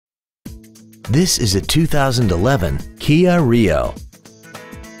This is a 2011 Kia Rio.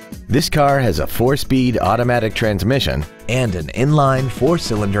 This car has a 4-speed automatic transmission and an inline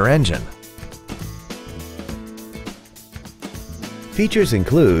 4-cylinder engine. Features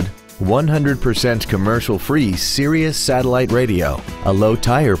include 100% commercial-free Sirius satellite radio, a low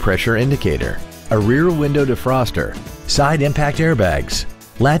tire pressure indicator, a rear window defroster, side impact airbags,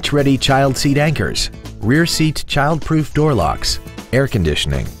 latch-ready child seat anchors, rear seat child-proof door locks, air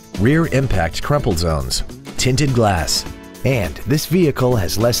conditioning, rear impact crumple zones, tinted glass, and this vehicle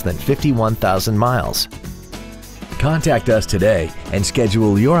has less than 51,000 miles. Contact us today and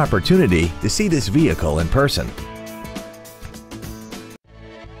schedule your opportunity to see this vehicle in person.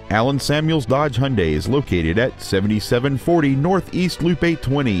 Allen Samuels Dodge Hyundai is located at 7740 Northeast Loop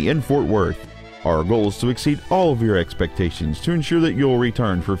 820 in Fort Worth. Our goal is to exceed all of your expectations to ensure that you'll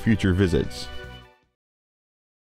return for future visits.